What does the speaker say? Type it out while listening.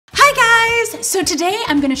guys! So today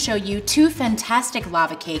I'm gonna show you two fantastic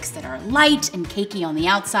lava cakes that are light and cakey on the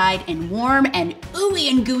outside and warm and ooey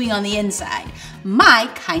and gooey on the inside. My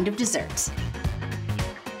kind of dessert.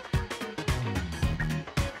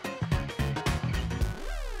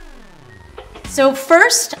 So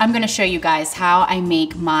first, I'm gonna show you guys how I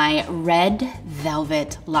make my red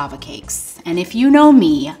velvet lava cakes. And if you know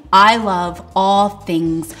me, I love all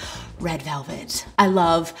things red velvet. I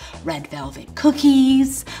love red velvet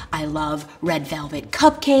cookies. I love red velvet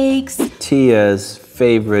cupcakes. Tia's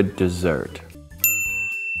favorite dessert.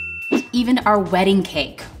 Even our wedding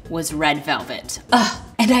cake was red velvet. Ugh,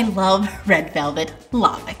 and I love red velvet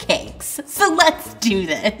lava cakes. So let's do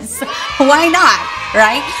this. Why not,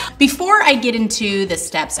 right? Before I get into the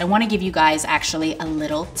steps, I wanna give you guys actually a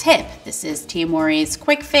little tip. This is Tia Mowry's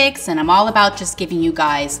Quick Fix, and I'm all about just giving you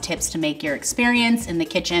guys tips to make your experience in the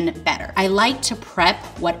kitchen better. I like to prep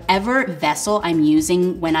whatever vessel I'm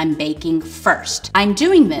using when I'm baking first. I'm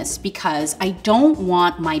doing this because I don't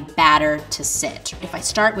want my batter to sit. If I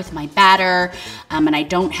start with my batter and I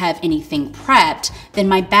don't have anything prepped, then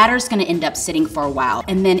my batter's gonna end up sitting for a while,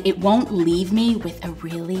 and then it won't leave me with a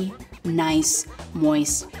really nice,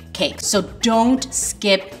 moist cake. So don't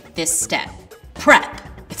skip this step. Prep.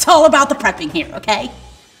 It's all about the prepping here, okay?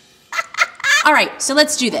 All right, so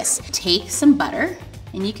let's do this. Take some butter,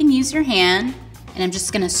 and you can use your hand, and I'm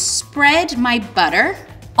just gonna spread my butter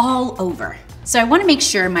all over. So I wanna make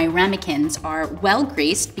sure my ramekins are well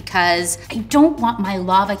greased because I don't want my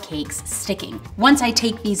lava cakes sticking. Once I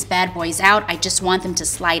take these bad boys out, I just want them to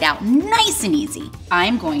slide out nice and easy.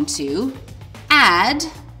 I'm going to add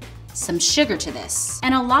some sugar to this.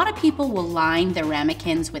 And a lot of people will line their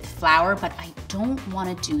ramekins with flour, but I don't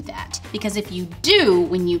wanna do that. Because if you do,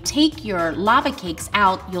 when you take your lava cakes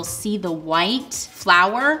out, you'll see the white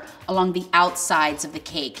flour along the outsides of the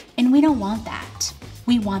cake. And we don't want that.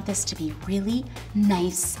 We want this to be really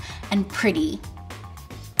nice and pretty.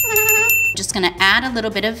 Just gonna add a little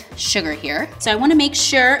bit of sugar here. So I wanna make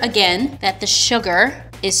sure, again, that the sugar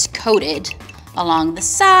is coated along the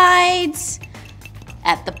sides,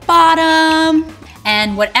 at the bottom,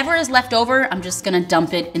 and whatever is left over, I'm just gonna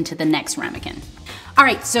dump it into the next ramekin. All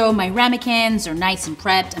right, so my ramekins are nice and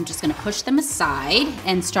prepped. I'm just gonna push them aside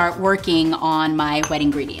and start working on my wet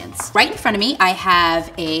ingredients. Right in front of me, I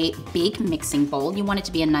have a big mixing bowl. You want it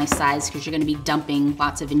to be a nice size because you're gonna be dumping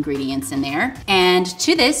lots of ingredients in there. And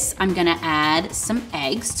to this, I'm gonna add some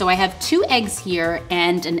eggs. So I have 2 eggs here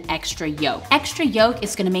and an extra yolk. Extra yolk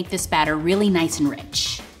is gonna make this batter really nice and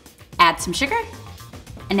rich. Add some sugar,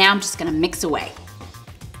 and now I'm just gonna mix away.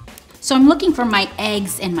 So I'm looking for my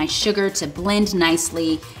eggs and my sugar to blend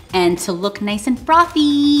nicely and to look nice and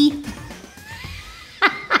frothy.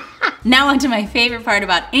 Now onto my favorite part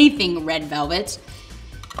about anything red velvet.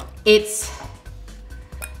 It's,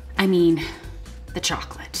 the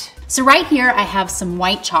chocolate. So right here I have some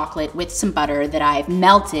white chocolate with some butter that I've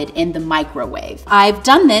melted in the microwave. I've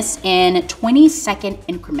done this in 20-second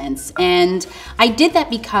increments, and I did that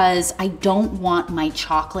because I don't want my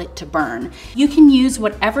chocolate to burn. You can use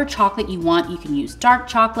whatever chocolate you want. You can use dark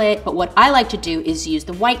chocolate, but what I like to do is use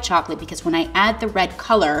the white chocolate because when I add the red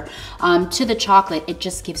color to the chocolate, it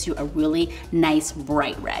just gives you a really nice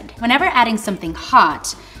bright red. Whenever adding something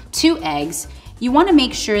hot to eggs, you wanna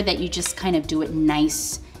make sure that you just kind of do it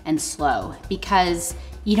nice and slow because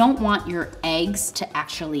you don't want your eggs to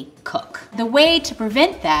actually cook. The way to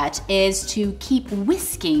prevent that is to keep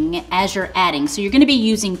whisking as you're adding. So you're gonna be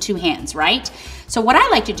using 2 hands, right? So what I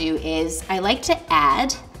like to do is I like to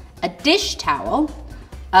add a dish towel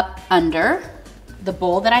up under the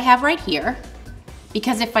bowl that I have right here,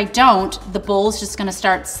 because if I don't, the bowl's just gonna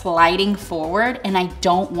start sliding forward, and I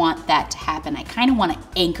don't want that to happen. I kinda wanna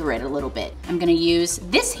anchor it a little bit. I'm gonna use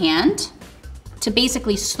this hand to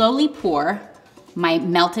basically slowly pour my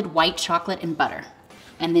melted white chocolate and butter.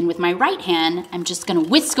 And then with my right hand, I'm just gonna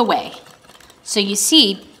whisk away. So you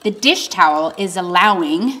see, the dish towel is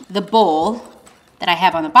allowing the bowl that I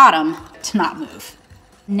have on the bottom to not move.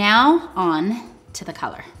 Now on to the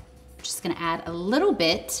color. I'm just gonna add a little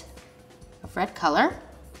bit of red color.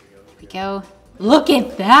 Here we go. Look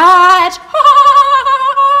at that!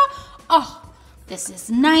 Oh, this is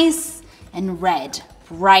nice and red,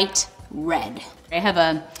 bright red. I have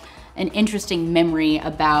an interesting memory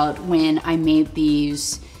about when I made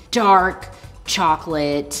these dark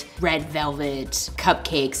chocolate red velvet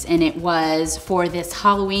cupcakes, and it was for this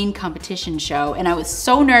Halloween competition show, and I was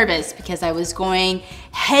so nervous because I was going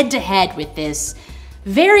head to head with this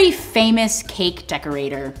very famous cake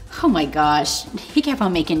decorator. Oh my gosh, he kept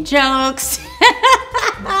on making jokes.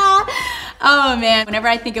 Oh man, whenever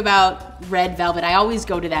I think about red velvet, I always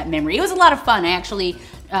go to that memory. It was a lot of fun. I actually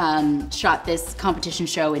shot this competition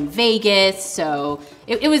show in Vegas, so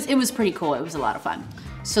it was pretty cool. It was a lot of fun.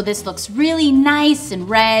 So this looks really nice and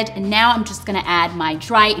red, and now I'm just gonna add my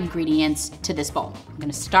dry ingredients to this bowl. I'm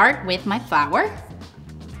gonna start with my flour.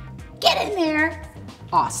 Get in there.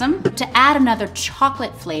 Awesome. To add another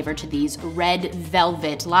chocolate flavor to these red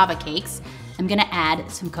velvet lava cakes, I'm gonna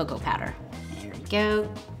add some cocoa powder. There we go.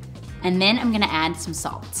 And then I'm gonna add some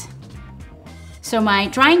salt. So my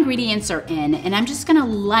dry ingredients are in, and I'm just gonna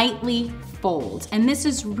lightly fold. And this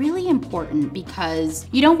is really important because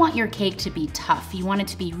you don't want your cake to be tough. You want it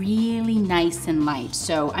to be really nice and light.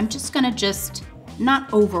 So I'm just gonna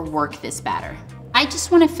not overwork this batter. I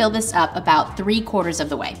just wanna fill this up about 3/4 of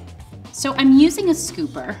the way. So I'm using a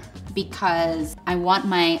scooper because I want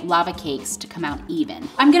my lava cakes to come out even.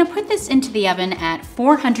 I'm gonna put this into the oven at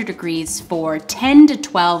 400 degrees for 10 to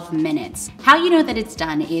 12 minutes. How you know that it's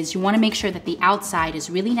done is you wanna make sure that the outside is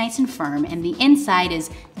really nice and firm and the inside is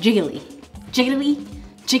jiggly. Jiggly,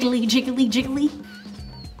 jiggly, jiggly, jiggly.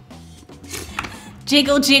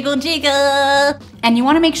 Jiggle, jiggle, jiggle. And you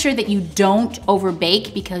wanna make sure that you don't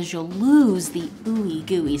overbake because you'll lose the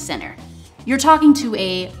ooey-gooey center. You're talking to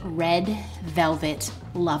a red velvet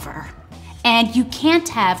lover. And you can't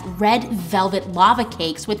have red velvet lava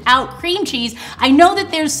cakes without cream cheese. I know that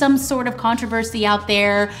there's some sort of controversy out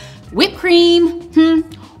there. Whipped cream,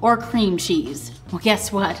 or cream cheese. Well,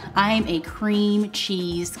 guess what? I'm a cream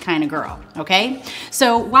cheese kind of girl, okay?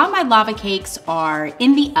 So while my lava cakes are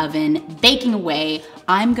in the oven, baking away,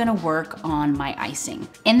 I'm gonna work on my icing.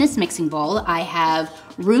 In this mixing bowl, I have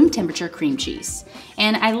room temperature cream cheese.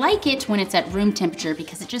 And I like it when it's at room temperature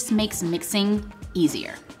because it just makes mixing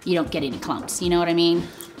easier. You don't get any clumps, you know what I mean?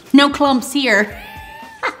 No clumps here.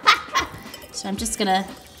 So I'm just gonna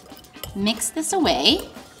mix this away.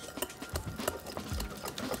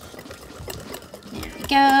 There we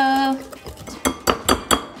go.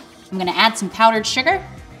 I'm gonna add some powdered sugar.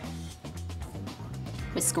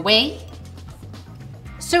 Whisk away.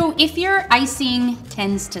 So if your icing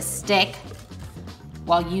tends to stick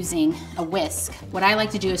while using a whisk, what I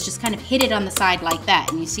like to do is just kind of hit it on the side like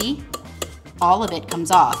that. And you see, all of it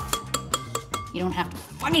comes off. You don't have to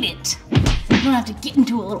fight it. You don't have to get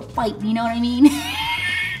into a little fight, you know what I mean?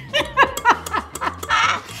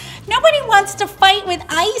 Nobody wants to fight with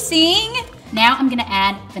icing. Now I'm gonna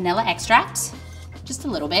add vanilla extract, just a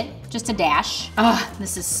little bit, just a dash. Oh,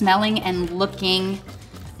 this is smelling and looking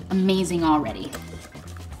amazing already.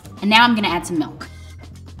 And now I'm gonna add some milk.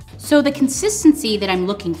 So the consistency that I'm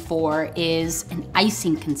looking for is an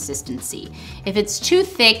icing consistency. If it's too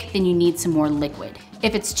thick, then you need some more liquid.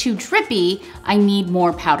 If it's too drippy, I need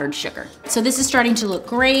more powdered sugar. So this is starting to look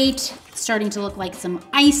great. It's starting to look like some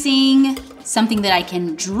icing, something that I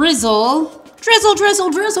can drizzle, drizzle, drizzle,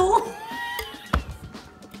 drizzle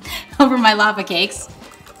over my lava cakes.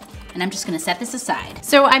 And I'm just gonna set this aside.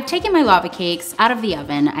 So I've taken my lava cakes out of the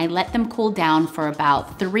oven. I let them cool down for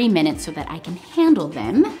about 3 minutes so that I can handle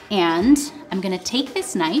them. And I'm gonna take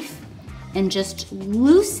this knife and just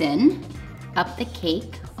loosen up the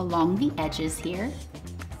cake along the edges here.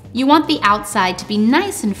 You want the outside to be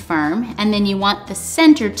nice and firm, and then you want the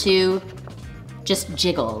center to just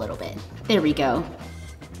jiggle a little bit. There we go.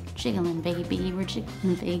 Jiggling, baby, we're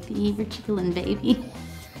jiggling, baby, we're jiggling, baby.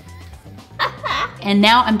 And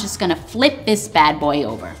now I'm just gonna flip this bad boy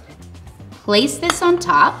over. Place this on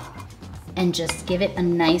top and just give it a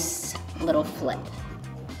nice little flip.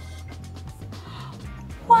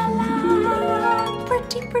 Voila!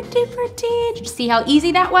 Pretty, pretty, pretty. Did you see how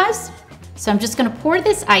easy that was? So I'm just gonna pour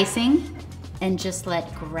this icing and just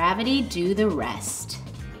let gravity do the rest.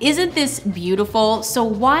 Isn't this beautiful? So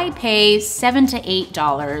why pay $7 to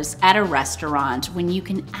 $8 at a restaurant when you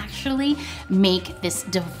can actually make this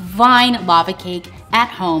divine lava cake at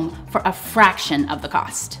home for a fraction of the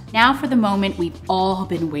cost? Now for the moment we've all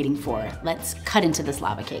been waiting for. Let's cut into this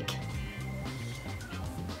lava cake.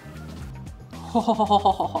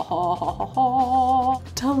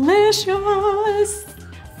 Delicious!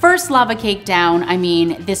 First lava cake down, I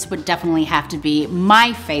mean, this would definitely have to be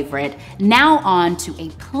my favorite. Now on to a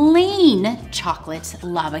plain chocolate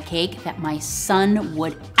lava cake that my son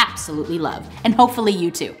would absolutely love, and hopefully you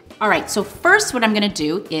too. All right, so first what I'm gonna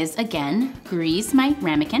do is, again, grease my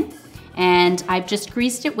ramekin, and I've just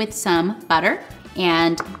greased it with some butter.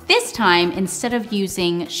 And this time, instead of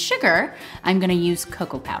using sugar, I'm gonna use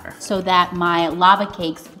cocoa powder so that my lava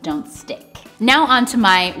cakes don't stick. Now onto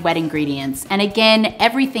my wet ingredients. And again,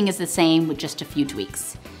 everything is the same with just a few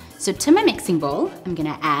tweaks. So to my mixing bowl, I'm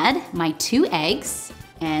gonna add my 2 eggs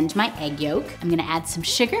and my egg yolk. I'm gonna add some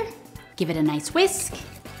sugar, give it a nice whisk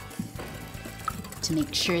to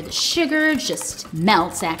make sure the sugar just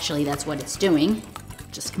melts. Actually, that's what it's doing.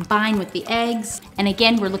 Just combine with the eggs. And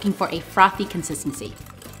again, we're looking for a frothy consistency.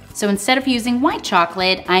 So instead of using white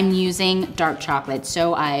chocolate, I'm using dark chocolate.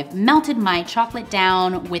 So I've melted my chocolate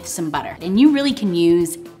down with some butter. And you really can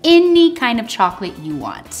use any kind of chocolate you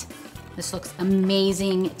want. This looks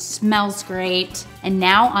amazing, it smells great. And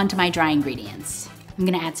now onto my dry ingredients. I'm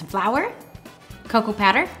gonna add some flour, cocoa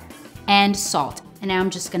powder, and salt. And now I'm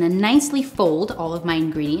just gonna nicely fold all of my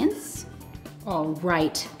ingredients. All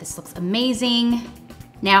right, this looks amazing.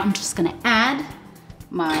 Now I'm just gonna add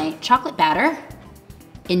my chocolate batter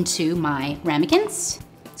into my ramekins,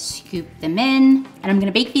 scoop them in, and I'm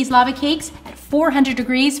gonna bake these lava cakes at 400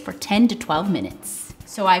 degrees for 10 to 12 minutes.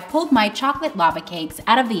 So I've pulled my chocolate lava cakes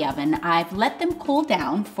out of the oven. I've let them cool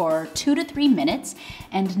down for 2 to 3 minutes,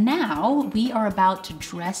 and now we are about to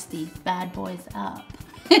dress these bad boys up.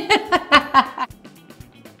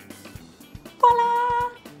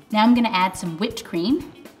 Voila! Now I'm gonna add some whipped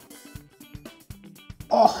cream.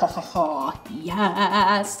 Oh,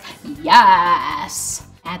 yes, yes.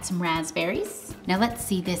 Add some raspberries. Now let's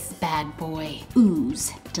see this bad boy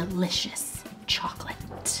ooze delicious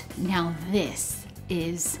chocolate. Now this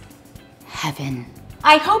is heaven.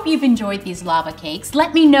 I hope you've enjoyed these lava cakes.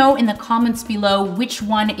 Let me know in the comments below which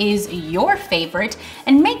one is your favorite,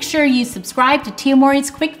 and make sure you subscribe to Tia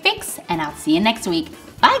Mowry's Quick Fix, and I'll see you next week.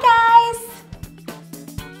 Bye guys!